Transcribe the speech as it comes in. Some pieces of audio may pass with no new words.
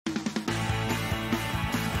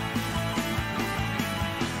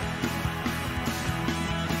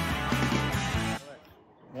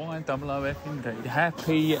OOF indeed.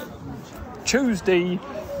 Happy Tuesday,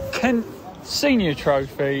 Kent Senior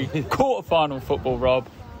Trophy, quarter-final football, Rob.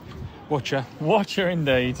 Watcher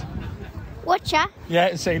indeed. Watcher?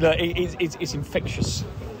 Yeah, see, look, it's infectious.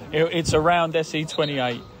 It's around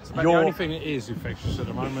SE28. The only thing that is infectious at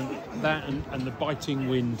the moment, that and the biting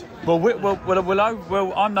wind.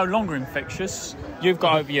 Well, I'm no longer infectious. You've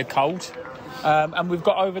got over your cold, and we've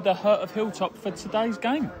got over the hurt of Hilltop for today's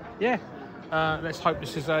game. Yeah. Let's hope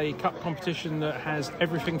this is a cup competition that has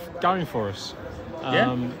everything going for us.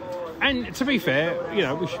 And to be fair, you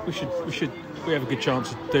know, we have a good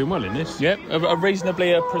chance of doing well in this. Yep, a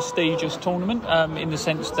reasonably prestigious tournament in the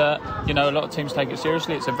sense that, you know, a lot of teams take it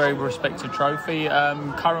seriously. It's a very respected trophy.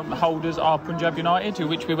 Current holders are Punjab United,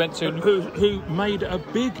 which we went to. Who made a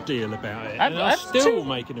big deal about it. And are still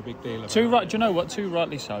making a big deal about it. Do you know what? Too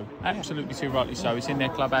rightly so. Absolutely too rightly so. It's in their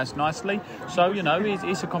clubhouse nicely. So, you know,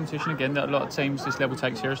 it's a competition, again, that a lot of teams this level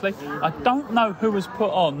take seriously. I don't know who has put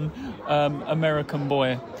on American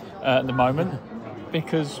Boy at the moment,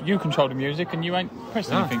 because you control the music and you ain't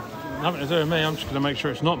pressed anything. Nothing to do with me. I'm just going to make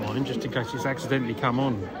sure it's not mine, just in case it's accidentally come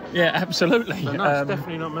on. Yeah, absolutely. But no, it's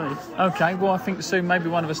definitely not me. Okay, well, I think soon maybe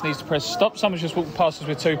one of us needs to press stop. Someone's just walked past us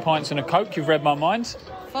with 2 pints and a Coke. You've read my mind.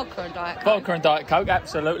 Vodka and Diet Coke. Vodka and Diet Coke,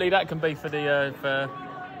 absolutely. That can be for the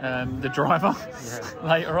driver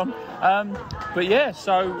later on. But yeah,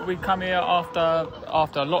 so we come here after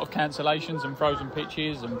a lot of cancellations and frozen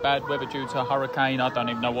pitches and bad weather due to a hurricane. I don't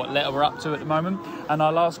even know what letter we're up to at the moment. And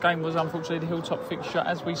our last game was unfortunately the Hilltop fixture,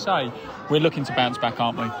 as we say. We're looking to bounce back,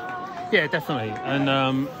 aren't we? Yeah, definitely.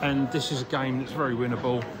 And this is a game that's very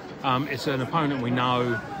winnable. It's an opponent we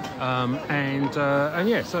know, and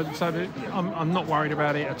yeah, so I'm not worried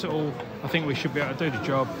about it at all. I think we should be able to do the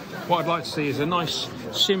job. What I'd like to see is a nice,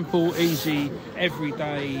 simple, easy,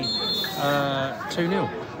 everyday 2-0.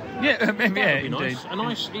 Yeah, indeed. Nice. A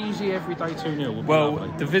nice, easy, everyday 2-0. Well,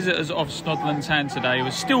 the visitors of Snodland's hand today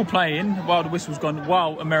were still playing while the whistle's gone,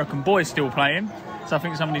 while American Boy's still playing. So I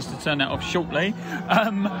think someone needs to turn that off shortly.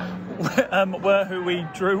 Were who we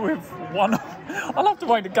drew with one. I love the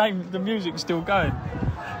way the music's still going.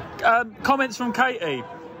 Comments from Katie.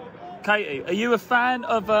 Katie, are you a fan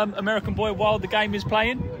of American Boy while the game is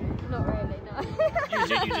playing? Not really, no. You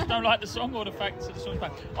just don't like the song, or the fact that the song's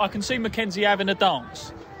playing? I can see Mackenzie having a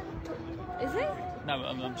dance. Is it? No,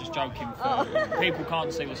 I'm just joking. People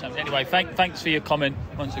can't see what's happening. Anyway, thanks for your comment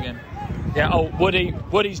once again. Yeah. Oh,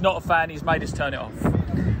 Woody's not a fan. He's made us turn it off.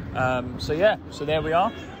 So there we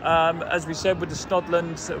are. As we said, with the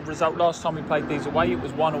Snodland result last time we played these away, it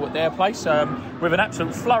was 1-1 at their place, with an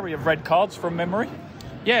absolute flurry of red cards from memory.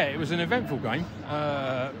 Yeah, it was an eventful game,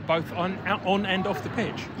 both on and off the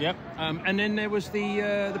pitch. Yep. And then there was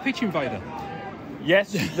the pitch invader.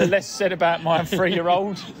 Yes, the less said about my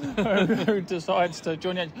 3-year-old who decides to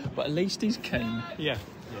join in. But at least he's keen. Yeah,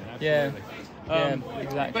 absolutely. Yeah,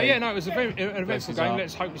 exactly. But yeah, no, it was an eventful game.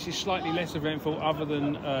 Let's hope this is slightly less eventful, other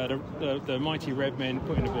than the mighty red men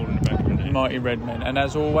putting the ball in the back of the net. Mighty red men. And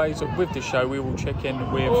as always, with the show, we will check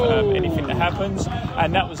in with anything that happens.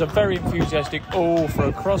 And that was a very enthusiastic for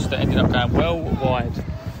a cross that ended up going well wide.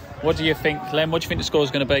 What do you think, Len? What do you think the score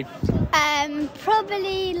is going to be?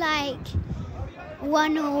 Probably like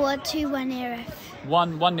 1-0 or 2-1 Erith.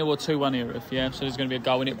 1-0 or 2-1 Erith, yeah. So there's going to be a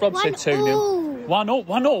goal in it. Rob said 2-0.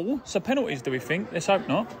 1-0. So penalties, do we think? Let's hope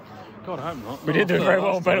not. God, I hope not. We did do very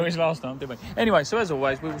well on penalties last time, didn't we? Anyway, so as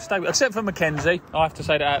always, we will stay, except for Mackenzie. I have to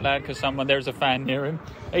say that out loud because there is a fan near him.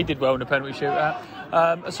 He did well in the penalty shootout.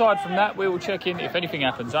 Aside from that, we will check in if anything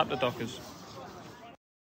happens. Up the Dockers.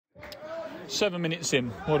 7 minutes in.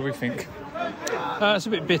 What do we think? It's a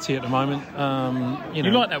bit bitty at the moment. You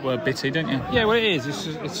like that word bitty, don't you? Yeah, well, it is.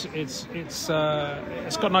 It's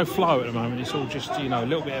got no flow at the moment. It's all just a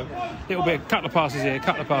little bit, couple of passes here,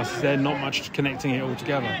 couple of passes there, not much connecting it all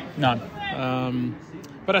together. No.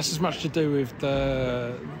 But that's as much to do with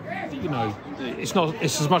it's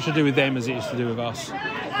as much to do with them as it is to do with us,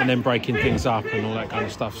 and then breaking things up and all that kind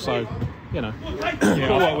of stuff. So, but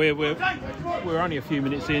we're only a few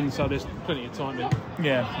minutes in, so there's plenty of time.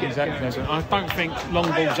 Yeah, exactly. I don't think long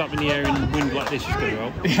balls up in the air in wind like this is going to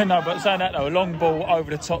help. Yeah, no, but saying that though, a long ball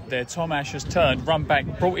over the top there. Tom Ash has turned, run back,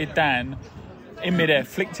 brought it down in midair,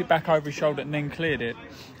 flicked it back over his shoulder, and then cleared it.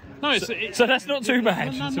 No, so that's not too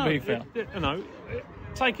bad, to be fair.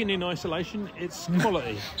 Taken in isolation, it's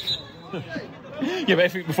quality. Yeah, but I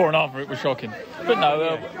think before and after it was shocking. But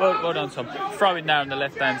no, well done, Tom. Throwing now on the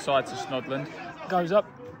left-hand side to Snodland. Goes up.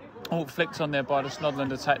 Flicked on there by the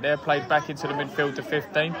Snodland attack there. Played back into the midfield to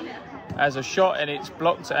 15. As a shot, and it's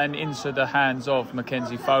blocked and into the hands of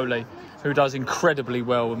Mackenzie Foley, who does incredibly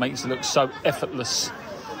well and makes it look so effortless,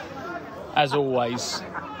 as always.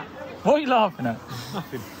 What are you laughing at?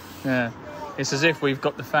 Nothing. Yeah. It's as if we've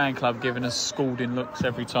got the fan club giving us scalding looks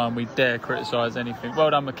every time we dare criticise anything. Well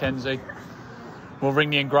done, Mackenzie. We'll ring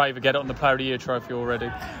the engraver, get it on the Player of the Year trophy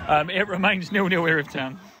already. It remains 0-0 Erith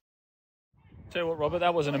Town. Tell you what, Robert,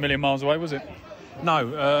 that wasn't a million miles away, was it? No,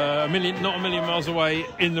 not a million miles away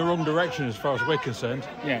in the wrong direction as far as we're concerned.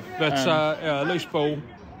 Yeah. But loose ball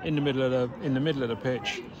in the middle of the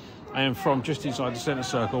pitch, and from just inside the centre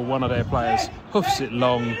circle, one of their players hoofs it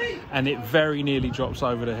long, and it very nearly drops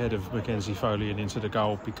over the head of Mackenzie Foley and into the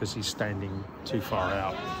goal because he's standing too far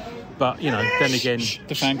out. But, you know, then again...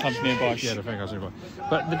 The fan club's nearby. Yeah, the fan club's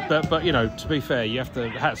nearby. But you know, to be fair, you have to...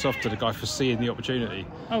 Hats off to the guy for seeing the opportunity.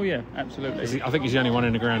 Oh, yeah, absolutely. I think he's the only one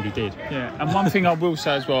in the ground who did. Yeah, and one thing I will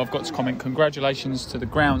say as well, I've got to comment, congratulations to the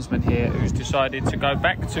groundsman here who's decided to go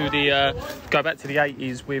back to the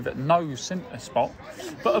 80s with no centre spot,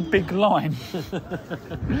 but a big line,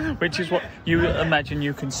 which is what you imagine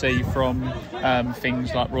you can see from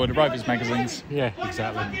things like Roy the Rovers magazines. Yeah,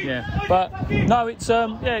 exactly. Yeah, but no,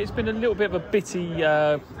 it's been a little bit of a bitty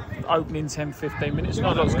opening 10-15 minutes.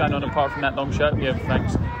 Not a lot's going on apart from that long shirt. Yeah,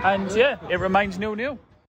 thanks. And yeah, it remains 0-0.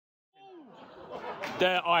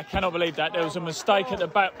 There, I cannot believe that. There was a mistake at the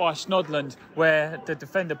back by Snodland where the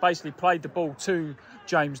defender basically played the ball to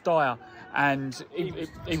James Dyer, and he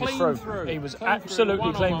was through. He was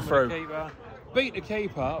absolutely clean through. Beat the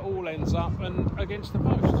keeper, all ends up and against the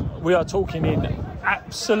post. We are talking in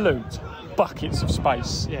absolute buckets of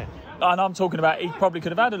space. Yeah. And I'm talking about he probably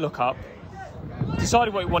could have had a look up,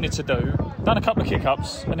 decided what he wanted to do, done a couple of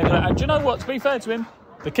kick-ups, and do you know what? To be fair to him,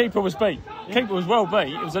 the keeper was beat. The keeper was well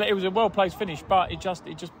beat. It was a well-placed finish, but it just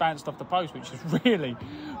bounced off the post, which is really,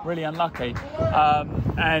 really unlucky.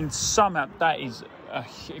 And somehow that is,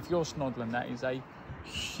 if you're Snodland, that is a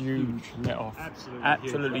huge let-off.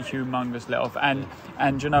 Absolutely humongous let-off.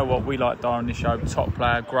 And you know what? We like Dyer on this show. Top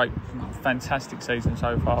player, great, fantastic season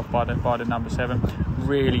so far by the number 7.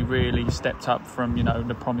 Really, really stepped up from, you know,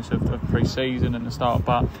 the promise of pre-season and the start.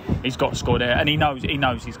 But he's got to score there, and he knows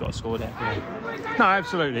he's got to score there. Yeah. No,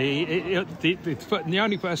 absolutely. The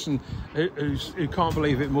only person who can't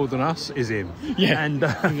believe it more than us is him. Yeah, and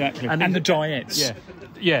exactly. And the Giants. Yeah.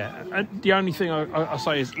 Yeah, the only thing I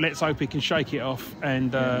say is let's hope he can shake it off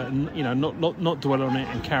and you know not dwell on it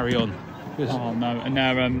and carry on. Oh no! And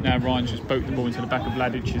now Ryan's just booked the ball into the back of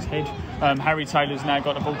Ladic's head. Harry Taylor's now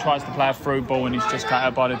got the ball, tries to play a through ball, and he's just cut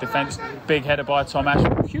out by the defence. Big header by Tom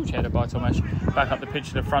Ash, huge header by Tom Ash. Back up the pitch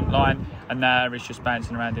to the front line, and now he's just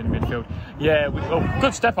bouncing around in the midfield. Yeah,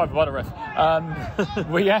 good step over by the ref.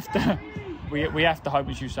 We have to hope,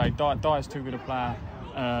 as you say, Dyer's too good a player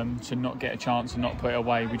to not get a chance and not put it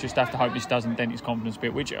away. We just have to hope this doesn't dent his confidence a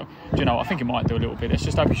bit, which, you know, I think it might do a little bit. Let's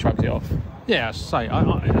just hope he shrugs it off. Yeah, as I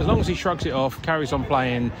say, as long as he shrugs it off, carries on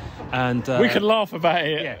playing, and we could laugh about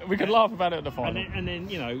it. Yeah. We could laugh about it at the final. And then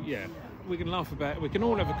you know, yeah, we can laugh about it. We can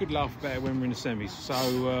all have a good laugh about it when we're in the semis. So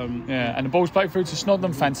yeah, and the ball's played through to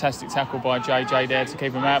Snodland. Fantastic tackle by JJ there to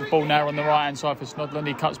keep him out. Ball now on the right hand side for Snodland.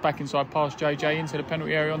 He cuts back inside past JJ into the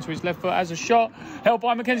penalty area onto his left foot as a shot. Held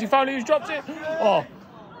by Mackenzie Foley, who's dropped it.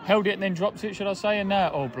 Held it and then dropped it, should I say? And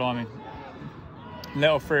now, blimey.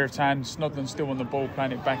 Little free of time. Snodland still on the ball,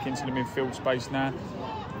 playing it back into the midfield space now.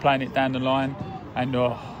 Playing it down the line. And,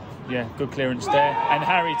 yeah, good clearance there. And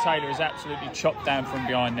Harry Taylor is absolutely chopped down from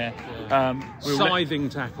behind there. Scything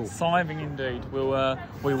tackle. Scything indeed. We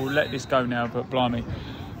will let this go now, but blimey.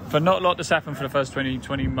 For not a lot that's happened for the first 20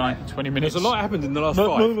 minutes. There's a lot happened in the last 5.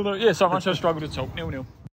 No. Yeah, so much I've struggled to talk. 0-0.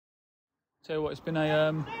 Tell you what, it's been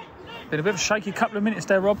a bit of a shaky couple of minutes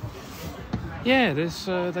there, Rob. Yeah,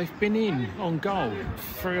 they've been in on goal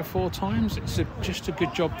 3 or 4 times. It's just a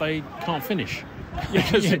good job they can't finish.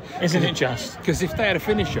 Isn't it just? Because if they had a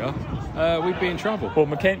finisher, we'd be in trouble. Well,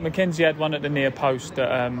 Mackenzie had one at the near post.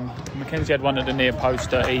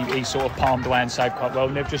 He sort of palmed away and saved quite well.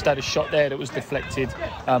 And they've just had a shot there that was deflected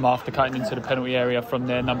after cutting into the penalty area from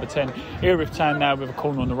their number 10. Erith Town now with a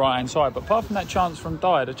corner on the right hand side. But apart from that chance from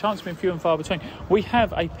Dyer, the chance has been few and far between. We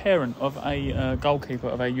have a parent of a goalkeeper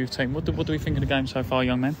of our youth team. What do we think of the game so far,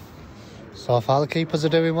 young man? So far, the keepers are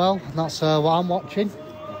doing well. That's what I'm watching.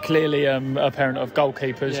 Clearly a parent of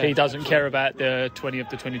goalkeepers. Yeah, he doesn't care about the 20 of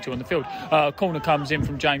the 22 on the field. Corner comes in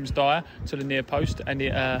from James Dyer to the near post, and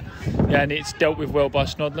it's dealt with well by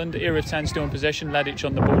Snodland. Erith Town still in possession. Ladic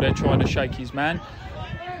on the ball there trying to shake his man.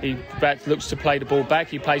 He looks to play the ball back.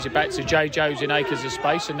 He plays it back to JJ, who's in acres of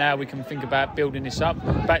space, and now we can think about building this up.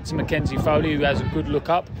 Back to Mackenzie Foley, who has a good look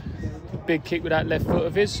up. Big kick with that left foot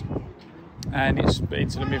of his. and it's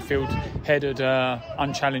into the midfield, headed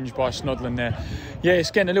unchallenged by Snodland there. Yeah,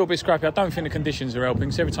 it's getting a little bit scrappy. I don't think the conditions are helping,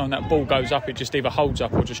 because every time that ball goes up, it just either holds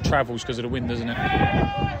up or just travels because of the wind, doesn't it?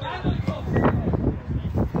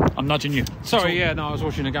 I'm nudging you. Sorry, yeah, no, I was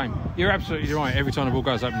watching the game. You're absolutely right. Every time the ball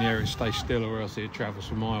goes up in the air, it stays still, or else it travels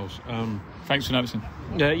for miles. Thanks for noticing.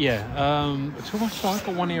 Yeah. It's almost fine. I've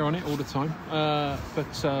got one ear on it all the time.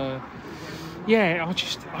 Yeah,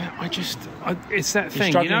 it's that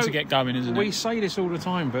thing. You're struggling to get going, isn't it? We say this all the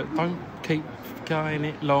time, but don't keep going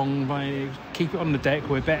it long. Keep it on the deck.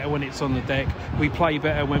 We're better when it's on the deck. We play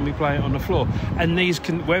better when we play it on the floor. And these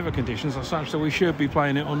weather conditions are such that we should be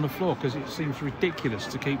playing it on the floor, because it seems ridiculous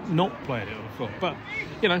to keep not playing it on the floor. But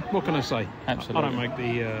what can I say? Absolutely. I don't make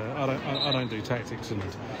I don't do tactics, and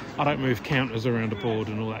I don't move counters around the board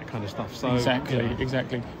and all that kind of stuff. So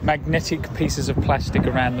exactly. Magnetic pieces of plastic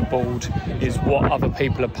around the board is what other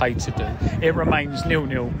people are paid to do. It remains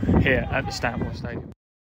 0-0 here at the Stanmore Stadium.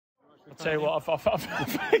 I'll tell you what,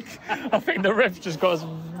 I think the ref just got us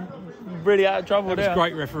really out of trouble there. It's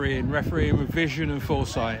great refereeing with vision and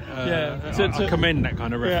foresight. I commend that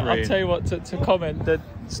kind of refereeing. Yeah, I'll tell you what, to comment that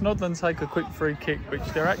Snodland take a quick free kick, which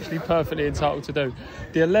they're actually perfectly entitled to do.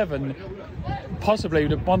 The 11, possibly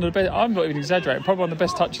one of the best, I'm not even exaggerating, probably one of the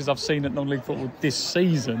best touches I've seen at non-league football this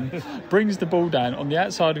season, brings the ball down on the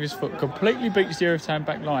outside of his foot, completely beats the Erith Town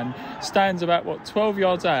back line, stands about, 12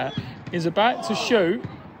 yards out, is about to shoot.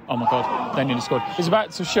 Oh my God, they nearly scored. He's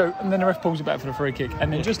about to shoot, and then the ref pulls it back for the free kick.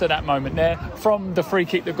 And then just at that moment there, from the free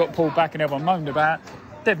kick that got pulled back and everyone moaned about,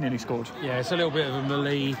 they've nearly scored. Yeah, it's a little bit of a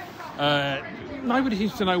melee. Nobody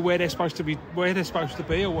seems to know where they're supposed to be,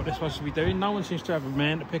 or what they're supposed to be doing. No one seems to have a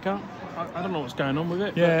man to pick up. I don't know what's going on with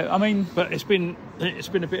it. Yeah, but it's been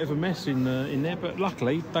a bit of a mess in there. But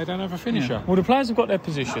luckily, they don't have a finisher. Yeah. Well, the players have got their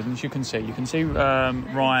positions. You can see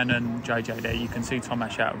Ryan and JJ there. You can see Tom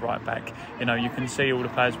Ash out of right back. You can see all the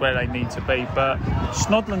players where they need to be. But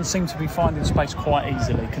Snodland seem to be finding space quite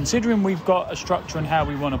easily, considering we've got a structure and how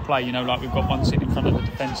we want to play. Like we've got one sitting in front of the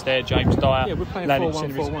defence there, James Dyer. Yeah, we're playing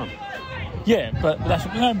 4-1-4-1. Yeah, but that's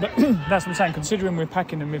what I'm saying. Considering we're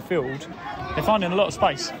packing the midfield, they're finding a lot of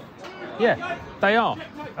space. Yeah, they are.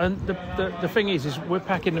 And the thing is we're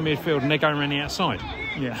packing the midfield and they're going around the outside.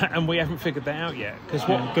 Yeah, and we haven't figured that out yet. Because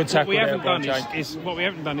what we haven't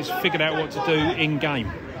done is figured out what to do in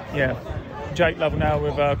game. Yeah. Jake Lovell now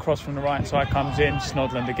with a cross from the right side comes in.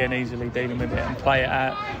 Snodland again easily dealing with it and play it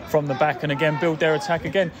out from the back and again build their attack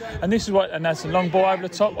again. And that's a long ball over the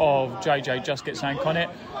top of JJ, just gets Hank on it.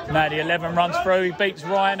 Now the 11 runs through, he beats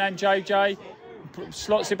Ryan and JJ,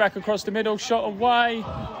 slots it back across the middle, shot away,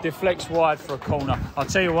 deflects wide for a corner. I'll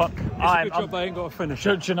tell you what, it's a good job they ain't got a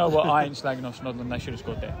finisher. Do you know what? I ain't slagging off Snodland. They should have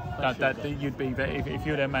scored there. You'd be if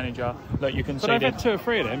you're their manager. Look, you can see. But they've had 2 or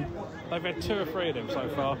 3 of them. They've had 2 or 3 of them so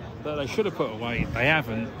far that they should have put away. They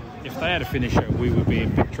haven't. If they had a finisher, we would be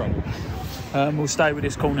in big trouble. We'll stay with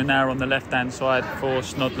this corner now on the left-hand side for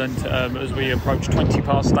Snodland as we approach 20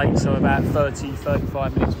 past 8, so about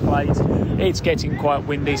 35 minutes played. It's getting quite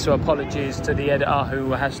windy, so apologies to the editor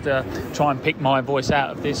who has to try and pick my voice out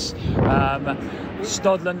of this.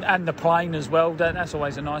 Snodland and the plane as well, that's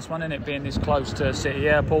always a nice one, isn't it, being this close to City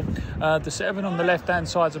Airport. The 7 on the left-hand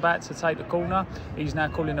side's about to take the corner. He's now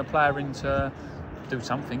calling a player in to do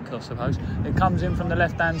something, I suppose. It comes in from the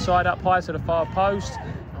left-hand side up high to the far post.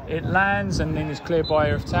 It lands and then is cleared by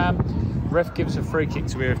Erith Town. Ref gives a free kick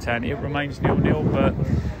to Erith Town. It remains 0-0, but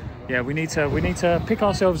yeah, we need to pick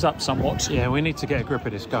ourselves up somewhat. Yeah, we need to get a grip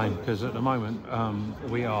of this game, because at the moment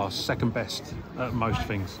we are second best at most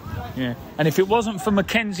things. Yeah, and if it wasn't for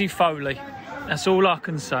Mackenzie Foley, that's all I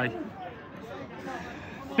can say.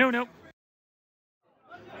 0-0.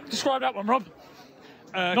 Describe that one, Rob.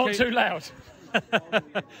 Not too loud.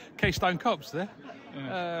 Keystone Cops there.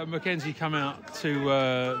 Yeah. Mackenzie come out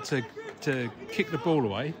to kick the ball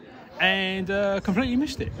away and completely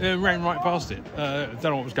missed it. Ran right past it. Don't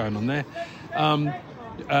know what was going on there.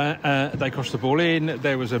 They crossed the ball in.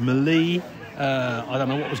 There was a melee. I don't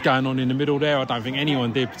know what was going on in the middle there. I don't think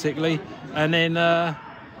anyone did particularly. And then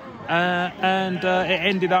it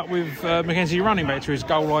ended up with Mackenzie running back to his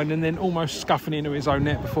goal line and then almost scuffing into his own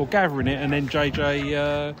net before gathering it, and then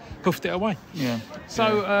JJ hoofed it away. Yeah.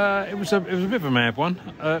 So it was a bit of a mad one.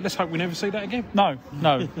 Let's hope we never see that again. No,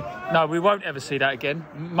 we won't ever see that again.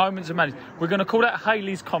 Moments of madness. We're going to call that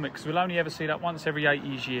Haley's Comics. We'll only ever see that once every 80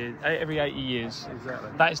 years. Exactly.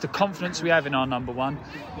 That is the confidence we have in our number one.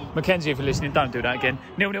 Mackenzie, if you're listening, don't do that again.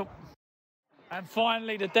 0-0. And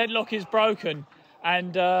finally, the deadlock is broken.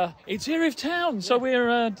 And it's Erith Town, so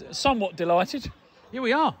we're somewhat delighted. Yeah,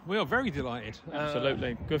 we are. We are very delighted.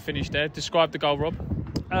 Absolutely. Good finish there. Describe the goal, Rob.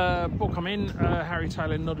 ball come in, Harry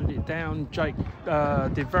Taylor nodded it down. Jake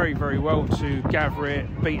did very, very well to gather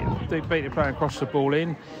it, beat the player across the ball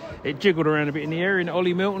in. It jiggled around a bit in the air, and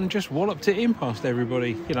Ollie Milton just walloped it in past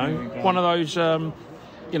everybody. You know, one of those,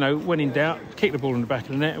 you know, when in doubt, kick the ball in the back of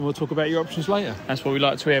the net, and we'll talk about your options later. That's what we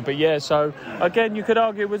like to hear. But yeah, so again, you could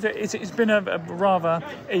argue it's been a rather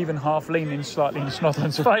even half, leaning slightly in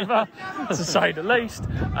Snodland's favour, to say the least.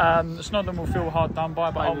 Snodland will feel hard done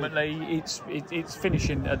by, but ultimately it's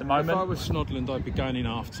finishing at the moment. If I was Snodland, I'd be going in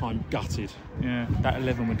half time gutted. Yeah, that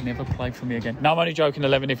 11 would never play for me again. No, I'm only joking,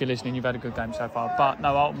 11, if you're listening. You've had a good game so far. But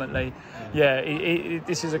no, ultimately, yeah,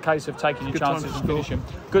 this is a case of taking your chances and finishing.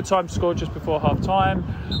 Good time to score just before half time.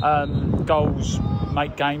 Goals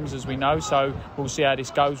make games, as we know, so we'll see how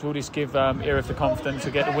this goes. Will this give Erith the confidence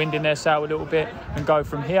to get the wind in their sail a little bit and go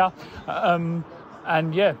from here?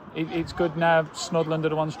 And yeah, it's good now. Snodland are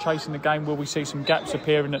the ones chasing the game. Will we see some gaps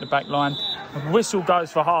appearing at the back line? Whistle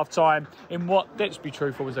goes for half time in what, let's be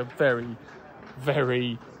truthful, was a very,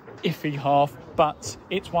 very iffy half, but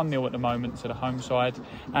it's 1-0 at the moment to the home side,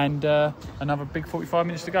 and another big 45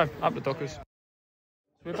 minutes to go. Up the Dockers.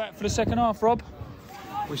 We're back for the second half, Rob.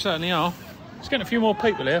 We certainly are. It's getting a few more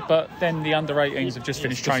people here, but then the under-18s have just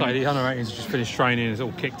finished training. The under-18s have just finished training. It's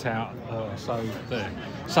all kicked out, so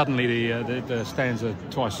suddenly the stands are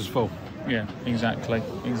twice as full. Yeah, exactly,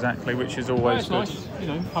 which is always good. Nice, you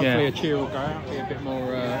know. Hopefully a cheer will go out, be a bit more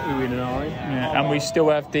oohing and ahhing. Yeah, and we still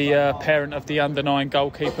have the parent of the under-9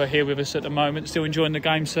 goalkeeper here with us at the moment. Still enjoying the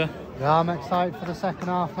game, sir? Yeah, I'm excited for the second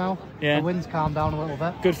half now. Yeah. The wind's calmed down a little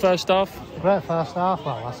bit. Good first half? Great first half.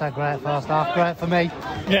 Well, I said great first half. Great for me.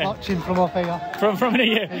 Yeah. Watching from up here. From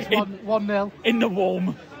here. It's 1-0. In the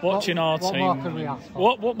warm, watching our team. What more can we ask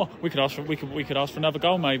for? What more? We could ask for another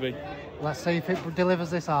goal, maybe. Let's see if it delivers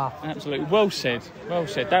this half. Absolutely. Well said.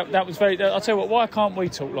 That was very... I'll tell you what, why can't we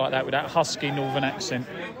talk like that with that husky northern accent?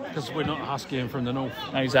 Because we're not husky and from the north.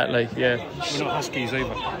 Exactly, yeah. We're not huskies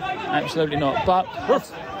either. Absolutely not. But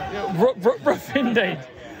rough indeed.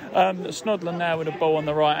 Snodland now with a ball on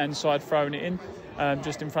the right-hand side, throwing it in.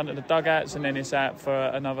 Just in front of the dugouts, and then it's out for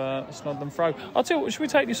another Snodland throw. I'll tell you what, should we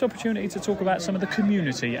take this opportunity to talk about some of the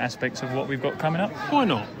community aspects of what we've got coming up? Why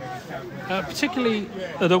not? Particularly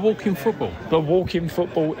the walking football. The walking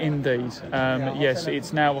football, indeed. Yes,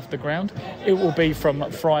 it's now off the ground. It will be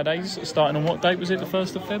from Fridays, starting on what date was it, the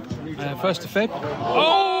 1st of Feb? 1st of Feb.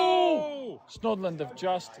 Oh! Snodland have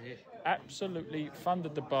just absolutely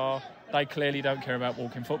funded the bar. They clearly don't care about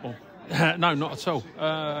walking football. No, not at all.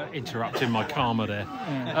 Interrupting my karma there.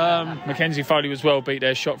 Mackenzie Foley was well beat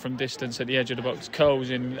there, shot from distance at the edge of the box, curls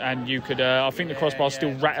in, and you could, I think the crossbar's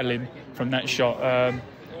still rattling from that shot.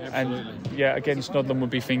 And yeah, again, Snodland would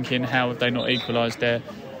be thinking, how have they not equalised there?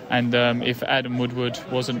 And if Adam Woodward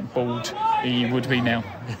wasn't bald, he would be now.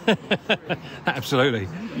 Absolutely.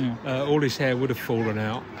 Yeah. All his hair would have fallen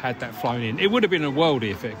out had that flown in. It would have been a worldie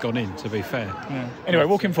if it had gone in, to be fair. Yeah. Anyway,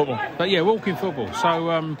 walking football. But yeah, walking football.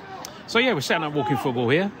 So yeah, we're setting up walking football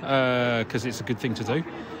here because it's a good thing to do.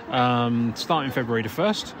 Starting February the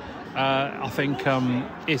 1st. I think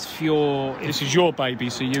if you're... This is your baby,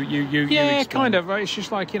 so you Yeah, kind of. It's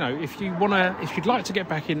just like, you know, if you'd like to get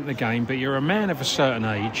back into the game, but you're a man of a certain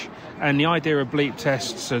age, and the idea of bleep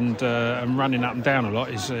tests and running up and down a lot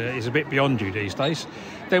is a bit beyond you these days,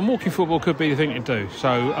 then walking football could be the thing to do.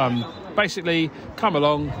 So basically, come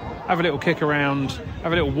along, have a little kick around,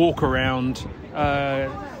 have a little walk around,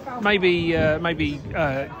 maybe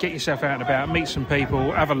get yourself out and about, meet some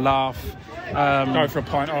people, have a laugh. Go for a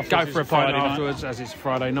pint afterwards. As it's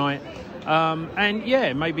Friday night. And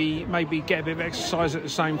yeah, maybe get a bit of exercise at the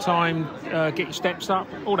same time, get your steps up,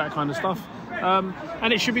 all that kind of stuff.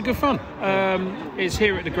 And it should be good fun. It's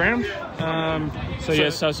here at the ground.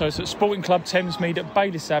 So Sporting Club Thamesmead at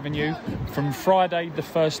Bayliss Avenue from Friday the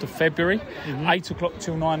 1st of February, 8 o'clock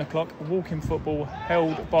till 9 o'clock. Walking football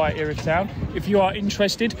held by Erith Town. If you are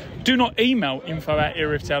interested, do not email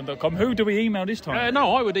info@erithtown.com. Who do we email this time?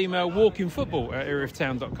 No, I would email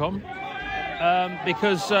walkingfootball@erithtown.com.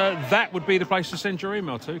 Because that would be the place to send your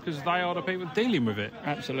email to, because they are the people dealing with it.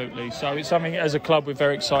 Absolutely. So it's something as a club we're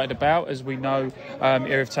very excited about. As we know,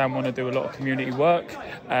 Erith Town want to do a lot of community work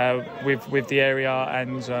with the area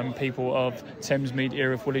and people of Thamesmead,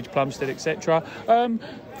 Erith, Woolwich, Plumstead, etc.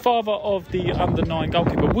 Father of the under-9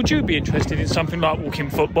 goalkeeper, would you be interested in something like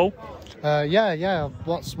walking football? Yeah.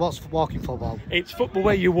 What's walking football? It's football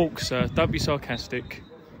where you walk, sir. Don't be sarcastic.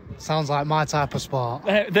 Sounds like my type of sport.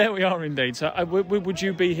 There we are indeed. So would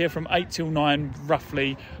you be here from 8 till 9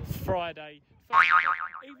 roughly Friday?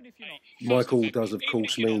 Even Michael does, of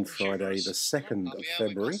course, mean Friday the 2nd of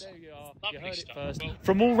February. You heard it first.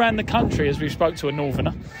 From all around the country, as we spoke to a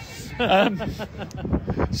northerner.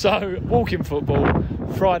 So, walking football,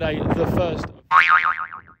 Friday the 1st.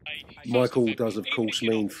 Michael does, of course,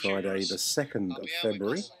 mean Friday the 2nd of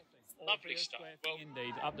February. Lovely stuff. Well,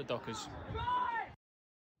 indeed, up the Dockers.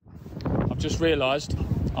 I've just realised,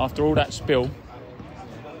 after all that spill,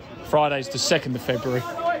 Friday's the 2nd of February.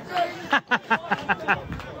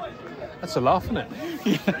 That's a laugh, isn't it?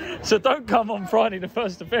 Yeah. So don't come on Friday the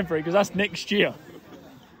 1st of February, because that's next year.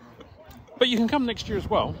 But you can come next year as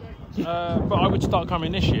well. But I would start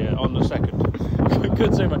coming this year on the 2nd.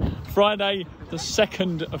 Good zoom. Friday the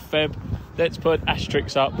 2nd of Feb. Let's put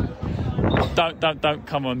asterisks up. Don't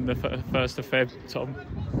come on the 1st of Feb, Tom,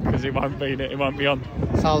 because it won't be on.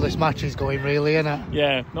 That's how this match is going, really, isn't it?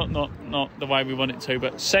 Yeah, not the way we want it to,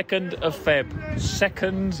 but 2nd of Feb.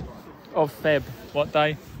 2nd of Feb. What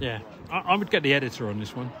day? Yeah, I would get the editor on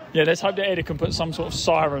this one. Yeah, let's hope the editor can put some sort of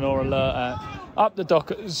siren or alert out. Up the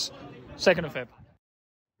Dockers, 2nd of Feb.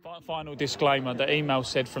 Final disclaimer, the email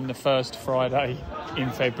said from the first Friday in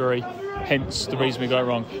February, hence the reason we got it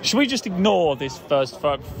wrong. Should we just ignore this first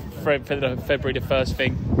February the 1st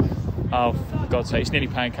thing? Oh, for God's sake, it's nearly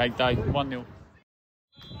Pancake Day, 1-0.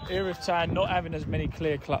 Erith Town not having as many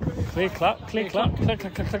clear-cut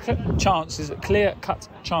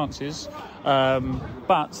chances,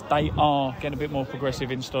 but they are getting a bit more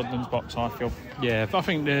progressive in Snodland's box, I feel. Yeah, but I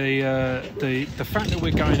think the fact that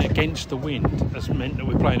we're going against the wind has meant that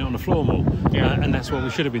we're playing it on the floor more, and that's what we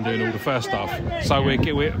should have been doing all the first half. So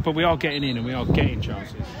but we are getting in and we are getting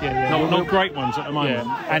chances. Not great ones at the moment.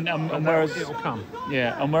 Yeah. And whereas it'll come.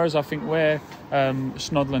 Yeah, and whereas I think where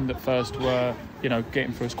Snodland at first were,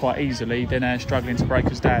 getting through us quite easily, they're now struggling to break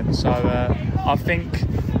us down. So I think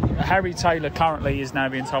Harry Taylor currently is now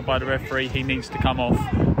being told by the referee he needs to come off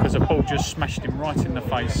because the ball just smashed him right in the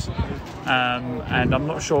face. And I'm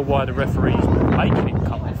not sure why the referee's making him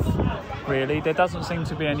come off, really. There doesn't seem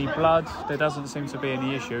to be any blood. There doesn't seem to be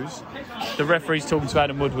any issues. The referee's talking to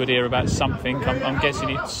Adam Woodward here about something. I'm guessing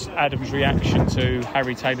it's Adam's reaction to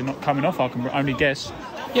Harry Taylor not coming off. I can only guess.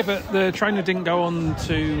 Yeah, but the trainer didn't go on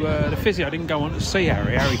to, the physio didn't go on to see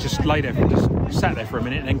Harry. Harry just lay there, just sat there for a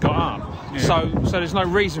minute and then got up. Yeah. So there's no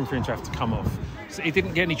reason for him to have to come off. So he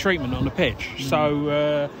didn't get any treatment on the pitch.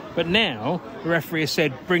 So, but now the referee has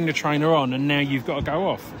said, bring the trainer on, and now you've got to go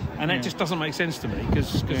off. And that just doesn't make sense to me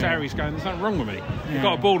because Harry's going, there's nothing wrong with me. You've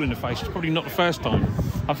got a ball in the face. It's probably not the first time.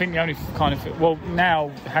 I think the only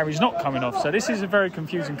now Harry's not coming off. So this is a very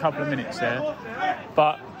confusing couple of minutes there.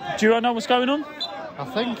 But do you know what's going on? I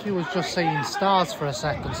think he was just seeing stars for a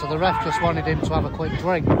second, so the ref just wanted him to have a quick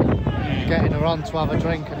drink, getting her on to have a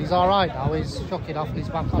drink, and he's all right now. He's shucking off and he's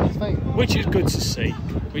back on his feet, which is good to see.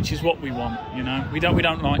 Which is what we want, We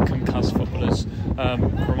don't like concussed footballers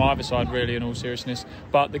from either side, really, in all seriousness.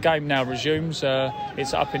 But the game now resumes.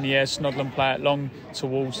 It's up in the air. Snodland play it long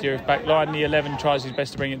towards the Erith back line. The 11 tries his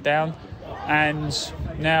best to bring it down, and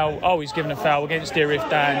now he's given a foul against Erith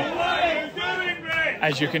down.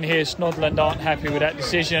 As you can hear, Snodland aren't happy with that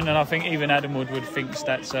decision, and I think even Adam Woodward thinks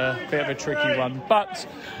that's a bit of a tricky one. But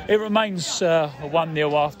it remains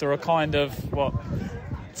 1-0 after a kind of,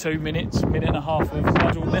 2 minutes, minute and a half of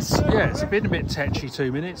muddledness. Yeah, it's been a bit tetchy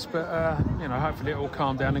 2 minutes, but hopefully it'll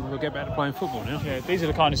calm down and we'll get back to playing football now. Yeah, these are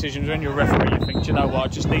the kind of decisions when you're a referee, you think, do you know what, I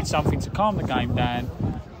just need something to calm the game down,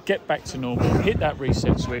 get back to normal, hit that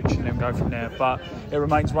reset switch and then go from there. But it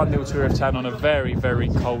remains 1-0 to Erith Town on a very, very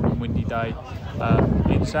cold and windy day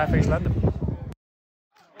in South East London.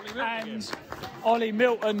 And Ollie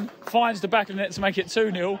Milton finds the back of the net to make it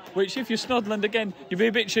 2-0, which if you're Snodland again, you'd be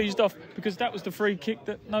a bit cheesed off because that was the free kick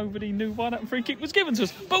that nobody knew why that free kick was given to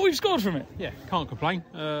us. But we've scored from it. Yeah, can't complain.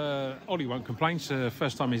 Ollie won't complain. It's the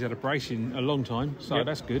first time he's had a brace in a long time, so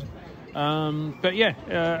that's good. But yeah,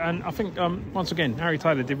 and I think once again Harry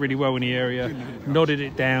Taylor did really well in the area, nodded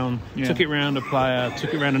it down, took it round a player,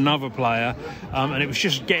 took it round another player, and it was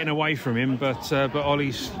just getting away from him. But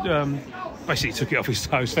Ollie's basically took it off his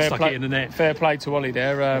toes, stuck it in the net. Fair play to Ollie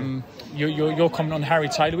there. Your comment on Harry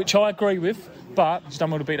Taylor, which I agree with. But just don't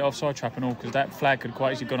want to beat the offside trap and all, because that flag could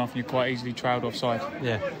quite easily gone off and you quite easily trailed offside.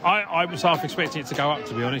 Yeah, I was half expecting it to go up,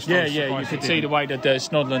 to be honest. Yeah, you could see the way that the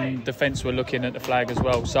Snodland defence were looking at the flag as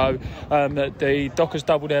well. So the Dockers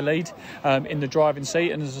doubled their lead in the driving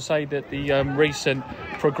seat, and as I say, that the recent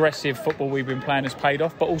progressive football we've been playing has paid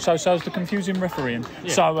off, but also so has the confusing refereeing.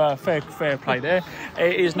 Yeah. So fair play there.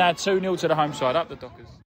 It is now 2-0 to the home side. Up the Dockers.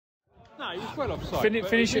 No, he was well offside.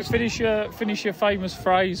 Finish your famous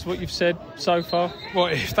phrase, what you've said so far. Well,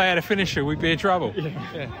 if they had a finisher, we'd be in trouble.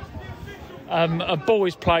 Yeah. a ball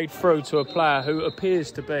is played through to a player who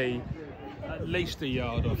appears to be at least a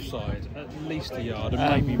yard offside, at least a yard,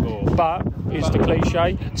 and maybe more. But it's the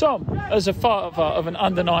cliche. Tom, as a father of an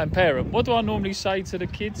under-9 parent, what do I normally say to the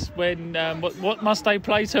kids when what must they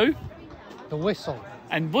play to? The whistle.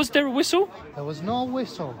 And was there a whistle? There was no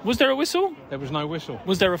whistle. Was there a whistle? There was no whistle.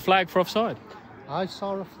 Was there a flag for offside? I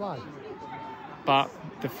saw a flag. But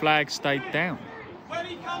the flag stayed down.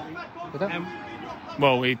 Did it?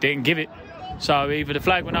 Well, he didn't give it. So either the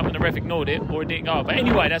flag went up and the ref ignored it, or it didn't go up. But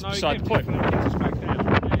anyway, that's beside the point.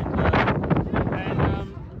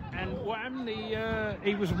 And what happened?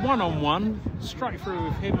 He was one-on-one, straight through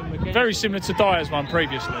with him and McGinn. Very similar to Dyer's one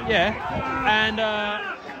previously. Yeah,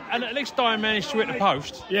 and at least Dyer managed to hit the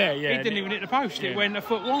post. Yeah. He didn't even hit the post. Yeah. It went a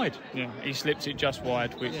foot wide. Yeah, he slipped it just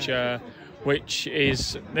wide, which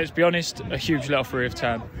is, let's be honest, a huge let off for Erith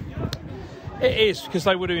Town. It is, because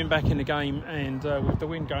they would have been back in the game, and with the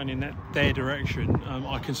wind going in their direction,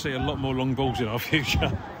 I can see a lot more long balls in our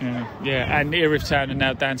future. Yeah, and Erith Town are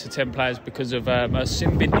now down to 10 players because of a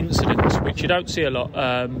sin bin incident, which you don't see a lot,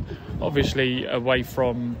 obviously away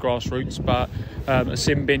from grassroots, but a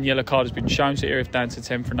sin bin yellow card has been shown, so Erith down to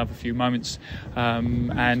 10 for another few moments.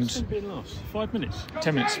 And Sin bin last 5 minutes?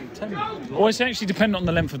 10 minutes. 10 minutes. Well, it's actually dependent on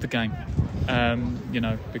the length of the game.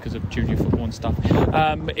 Because of junior football and stuff.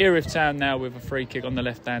 Erith Town now with a free kick on the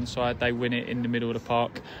left-hand side. They win it in the middle of the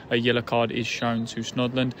park. A yellow card is shown to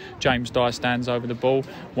Snodland. James Dyer stands over the ball,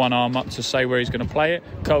 one arm up to say where he's going to play it.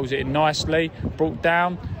 Curls it in nicely, brought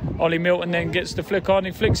down. Ollie Milton then gets the flick on.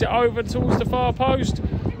 He flicks it over towards the far post.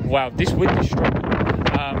 Wow, this wind is strong.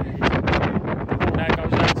 Now it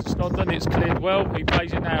goes out to Snodland. It's cleared well. He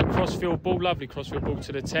plays it now, crossfield ball, lovely crossfield ball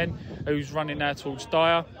to the 10, who's running now towards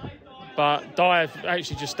Dyer. But Dyer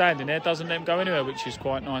actually just standing there, doesn't let him go anywhere, which is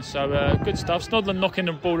quite nice. So good stuff. Snodland knocking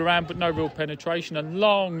the ball around, but no real penetration. A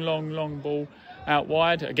long ball out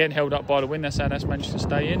wide. Again, held up by the wind. That's how that's managed to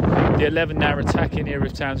stay in. The 11 now attacking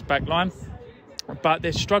Erith Town's back line. But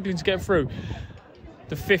they're struggling to get through.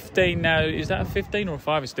 The 15 now, is that a 15 or a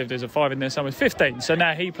 5? There's a 5 in there somewhere. 15. So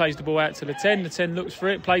now he plays the ball out to the 10. The 10 looks for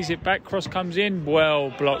it, plays it back. Cross comes in. Well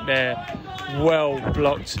blocked there. Well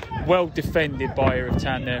blocked. Well defended by Erith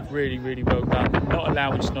Town there. Really well done. Not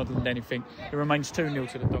allowing Snodland anything. It remains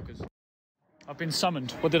 2-0 to the Dockers. I've been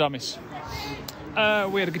summoned. What did I miss?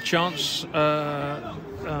 We had a good chance. That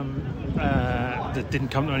didn't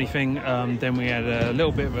come to anything. Then we had a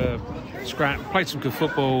little bit of a scrap. Played some good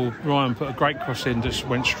football. Ryan put a great cross in, just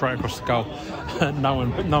went straight across the goal. No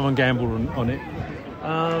one gambled on it.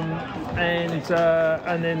 And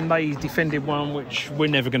then they defended one which we're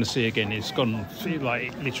never going to see again. It's gone,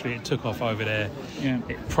 like, literally it took off over there. Yeah.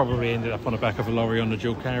 It probably ended up on the back of a lorry on the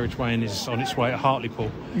dual carriageway and is on its way to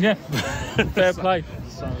Hartlepool. Yeah, fair play.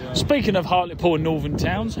 Speaking of Hartlepool and Northern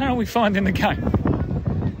Towns, how are we finding the game?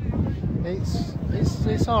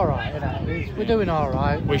 It's all right, isn't it? We're doing all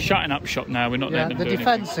right. We're shutting up shop now. We're not letting them the do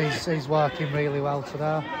defence is working really well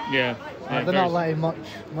today. Yeah, they're not letting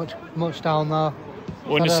much down there.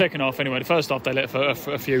 Well, in the second half anyway. The first half they let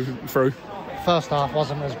a few through. First half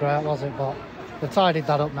wasn't as great, was it? But they've tidied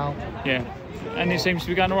that up now. Yeah, and it seems to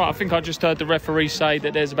be going all right. I think I just heard the referee say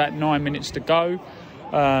that there's about 9 minutes to go.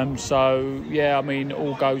 So, yeah, I mean,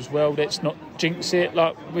 all goes well. Let's not jinx it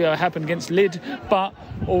like we happened against Lyd, but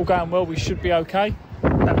all going well, we should be okay.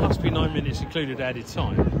 That must be 9 minutes included added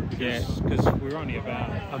time. Yeah. Because we're only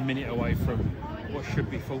about a minute away from what should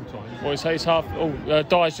be full time. Well, it's half.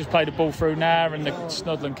 Dyer's just played the ball through now, and the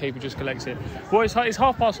Snodland keeper just collects it. Well, it's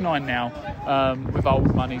 9:30 now with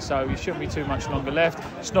old money, so it shouldn't be too much longer left.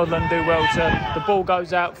 Snodland do well to. The ball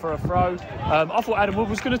goes out for a throw. I thought Adam Wood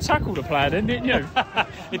was going to tackle the player, then, didn't you?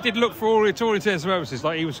 It did look for all intents and purposes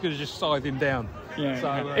like he was going to just scythe him down. Yeah,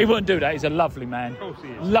 so, he wouldn't do that. He's a lovely man. Of course he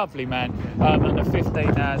is. Lovely man. And the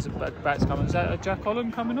 15 now is about to come. Is that Jack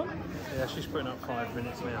Holland coming on? Yeah, she's putting up 5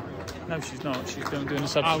 minutes now. No, she's not. She's doing a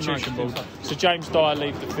substitution ball. No, so James Dyer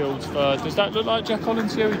leaves the field for. Does that look like Jack Holland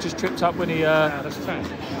to you? He just tripped up when he. That's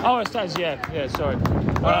Taz. Oh, it's Taz. Yeah. Sorry.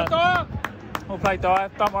 Dyer. We'll play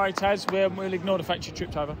Dyer. Don't worry, Taz. We'll ignore the fact you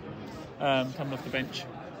tripped over. Coming off the bench.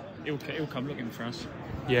 He'll come looking for us.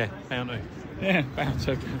 Yeah, bound to. Yeah, bound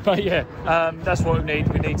to. But yeah, that's what we need.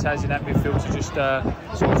 We need Taz in that midfield to just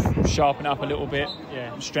sort of sharpen it up a little bit,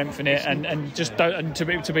 strengthen it, and just don't. And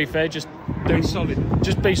to be fair, just be solid.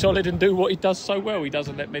 Just be solid and do what he does so well. He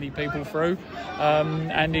doesn't let many people through,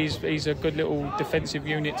 and he's a good little defensive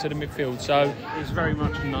unit to the midfield. So he's very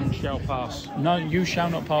much none shall pass. No, you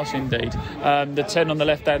shall not pass, indeed. The 10 on the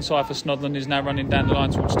left-hand side for Snodland is now running down the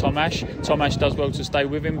line towards Tom Ash. Tom Ash does well to stay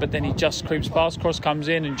with him, but then he just creeps past. Cross comes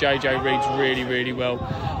in, and JJ Reed's really really, really well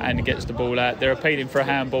and gets the ball out. They're appealing for a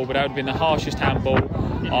handball, but that would have been the harshest handball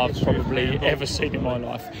I've probably ever seen in my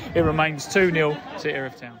life. It remains 2-0 to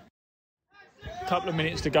Erith Town. Couple of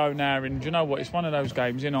minutes to go now, and do you know what? It's one of those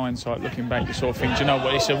games, in hindsight, looking back, you sort of think, do you know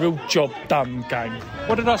what? It's a real job done game.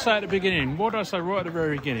 What did I say at the beginning? What did I say right at the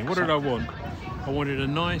very beginning? What did I want? I wanted a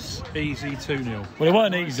nice, easy 2-0. Well, it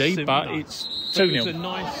wasn't easy, but it's 2-0. It's a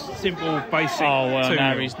nice, simple, basic. Oh well,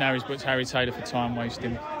 2-0. now he's booked Harry Taylor for time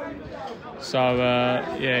wasting. So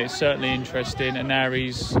yeah, it's certainly interesting. And now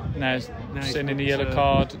he's sending the yellow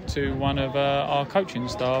card to one of our coaching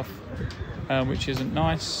staff, which isn't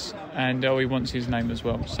nice. And he wants his name as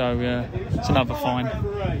well. So it's another fine.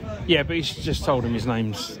 Yeah, but he's just told him his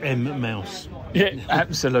name's M. Mouse. Yeah,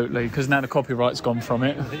 absolutely. Because now the copyright's gone from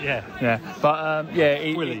it. Yeah. But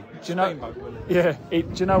Willie. Do you know? Yeah. Do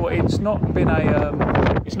you know what? It's not been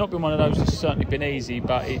one of those that's certainly been easy,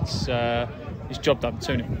 but it's job done.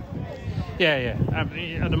 2-0. Yeah.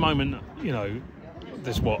 At the moment, you know,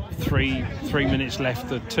 there's what, 3 minutes left,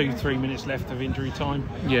 3 minutes left of injury time.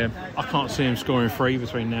 Yeah. I can't see him scoring 3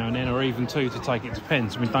 between now and then, or even 2 to take it to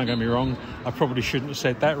pens. I mean, don't get me wrong, I probably shouldn't have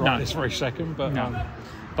said that this very second, but no.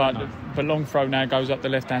 But the long throw now goes up the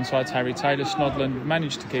left-hand side to Harry Taylor. Snodland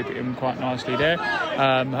managed to keep it in quite nicely there.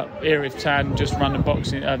 Erith Town just run the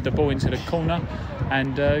ball into the corner.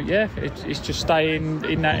 And it's just staying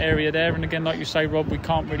in that area there. And again, like you say, Rob, we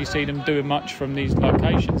can't really see them doing much from these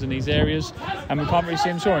locations and these areas. And we can't really see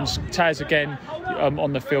them scoring. Taz again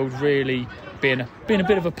on the field really being a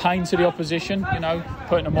bit of a pain to the opposition, you know,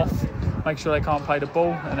 putting them off, make sure they can't play the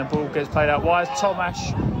ball. And the ball gets played out wide.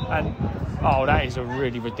 Tomash and... Oh, that is a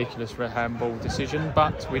really ridiculous handball decision,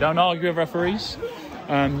 but we don't argue with referees.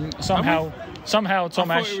 Somehow Tomash... I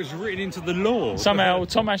thought it was written into the law. Somehow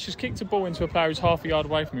Tomash has kicked a ball into a player who's half a yard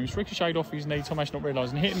away from him. It's ricocheted off his knee, Tomash not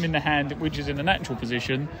realising, hit him in the hand, which is in the natural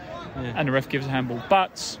position, and the ref gives a handball.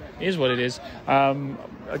 But it is what it is.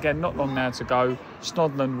 Again, not long now to go.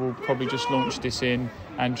 Snodland will probably just launch this in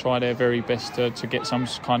and try their very best to get some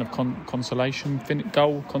kind of consolation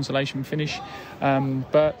finish.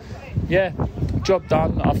 But yeah, job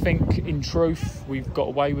done. I think in truth we've got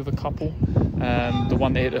away with a couple. The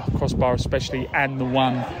one that hit the crossbar especially, and the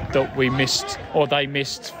one that we missed, or they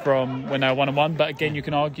missed from when they were 1-1. But again, you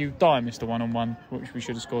can argue Dyer missed a 1-on-1, which we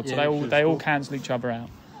should have scored. So they all cancel each other out.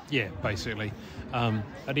 Yeah, basically.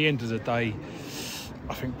 At the end of the day,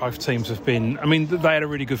 I think both teams have been... I mean, they had a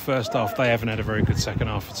really good first half. They haven't had a very good second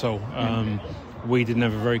half at all. We didn't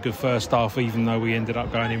have a very good first half, even though we ended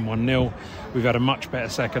up going in 1-0. We've had a much better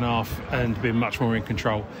second half and been much more in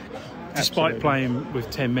control, despite playing with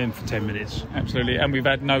 10 men for 10 minutes. Absolutely. And we've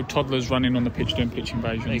had no toddlers running on the pitch doing pitch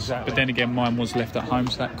invasions. Exactly. But then again, mine was left at home,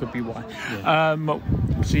 so that could be why.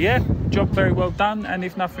 Job very well done. And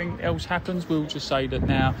if nothing else happens, we'll just say that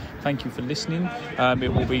now, thank you for listening.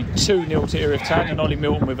 It will be 2-0 to Erith Town, and Ollie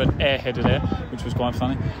Milton with an airheader there, which was quite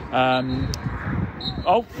funny.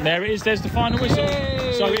 There it is. There's the final whistle.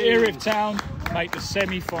 Yay! So Erith Town make the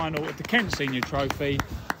semi-final of the Kent Senior Trophy,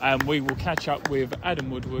 and we will catch up with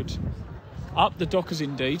Adam Woodward. Up the Dockers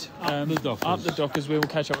indeed. Up the Dockers. We will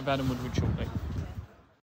catch up with Adam Woodward shortly.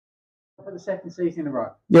 For the second season in a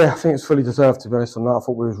row. Yeah, I think it's fully deserved, to be honest on that. I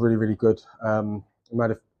thought we was really, really good. We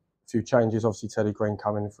made a few changes. Obviously, Teddy Green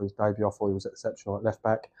coming in for his debut. I thought he was exceptional at left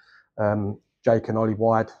back. Jake and Ollie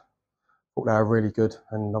wide. I thought they were really good.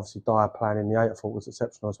 And obviously, Dyer playing in the 8, I thought was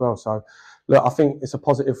exceptional as well. So, look, I think it's a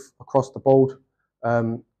positive across the board.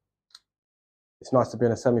 It's nice to be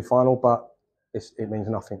in a semi-final, but it means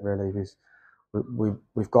nothing really.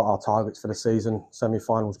 We've got our targets for the season.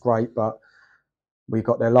 Semi-final's great, but we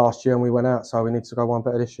got there last year and we went out, so we need to go one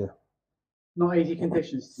better this year. Not easy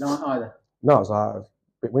conditions tonight either. No, it was a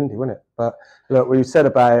bit windy, wasn't it? But look, we said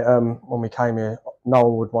about it when we came here, no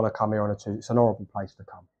one would want to come here on a Tuesday. It's an horrible place to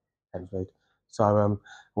come, Henfield. So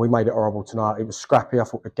we made it horrible tonight. It was scrappy. I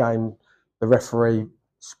thought the referee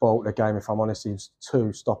spoilt the game, if I'm honest. He was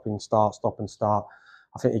 2 stop and start.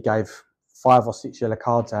 I think he gave 5 or 6 yellow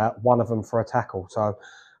cards out, one of them for a tackle. So I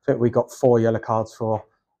think we got 4 yellow cards for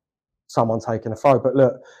someone taking a throw. But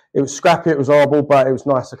look, it was scrappy, it was horrible, but it was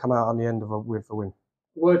nice to come out on the end with the win.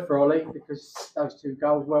 Word for Ollie, because those 2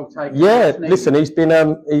 goals well taken. Yeah, listen, he's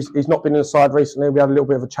been he's not been in the side recently. We had a little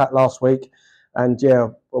bit of a chat last week, and yeah,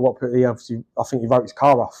 I think he wrote his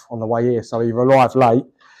car off on the way here, so he arrived late.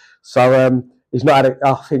 So he's not had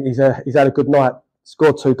I think he's had a good night.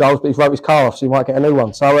 Scored 2 goals, but he's wrote his car off, so he might get a new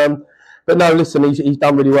one. So but no, listen, he's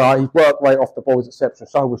done really well. He's worked right off the ball, was exceptional.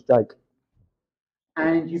 So was Jake.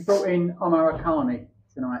 And you brought in Omar Akani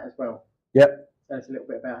tonight as well. Yep. Tell us a little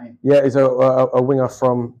bit about him. Yeah, he's a winger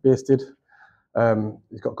from Bearsted.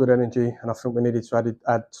 He's got good energy, and I think we needed to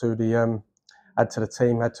add to the add to the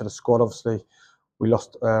team, add to the squad. Obviously, we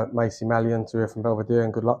lost Macy Mallion to Erith and Belvedere,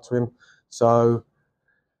 and good luck to him. So,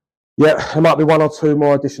 yeah, there might be 1 or 2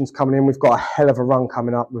 more additions coming in. We've got a hell of a run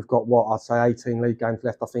coming up. We've got, what, I'd say 18 league games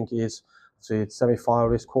left, I think it is. So it's semi-final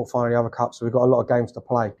this, quarter-final the other cup. So we've got a lot of games to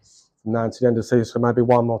play from now until the end of the season. So maybe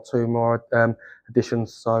 1 or 2 more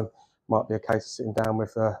additions. So might be a case of sitting down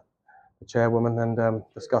with the chairwoman and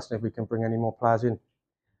discussing if we can bring any more players in.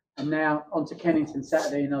 And now on to Kennington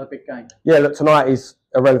Saturday, another big game. Yeah, look, tonight is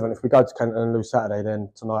irrelevant. If we go to Kennington and lose Saturday, then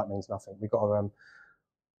tonight means nothing. We've got to,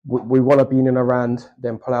 we want to be in and around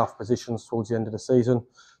them playoff positions towards the end of the season.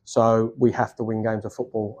 So we have to win games of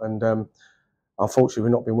football. And unfortunately,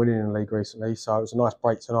 we've not been winning in the league recently. So it was a nice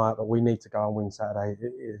break tonight, but we need to go and win Saturday.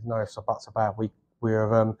 There's no ifs or buts about it.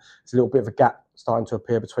 We're it's a little bit of a gap starting to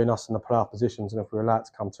appear between us and the playoff positions, and if we allow it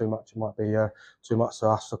to come too much, it might be too much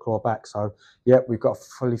for us to claw back. So, yeah, we've got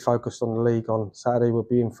fully focused on the league on Saturday. We'll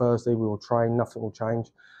be in Thursday. We will train. Nothing will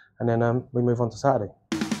change, and then we move on to Saturday.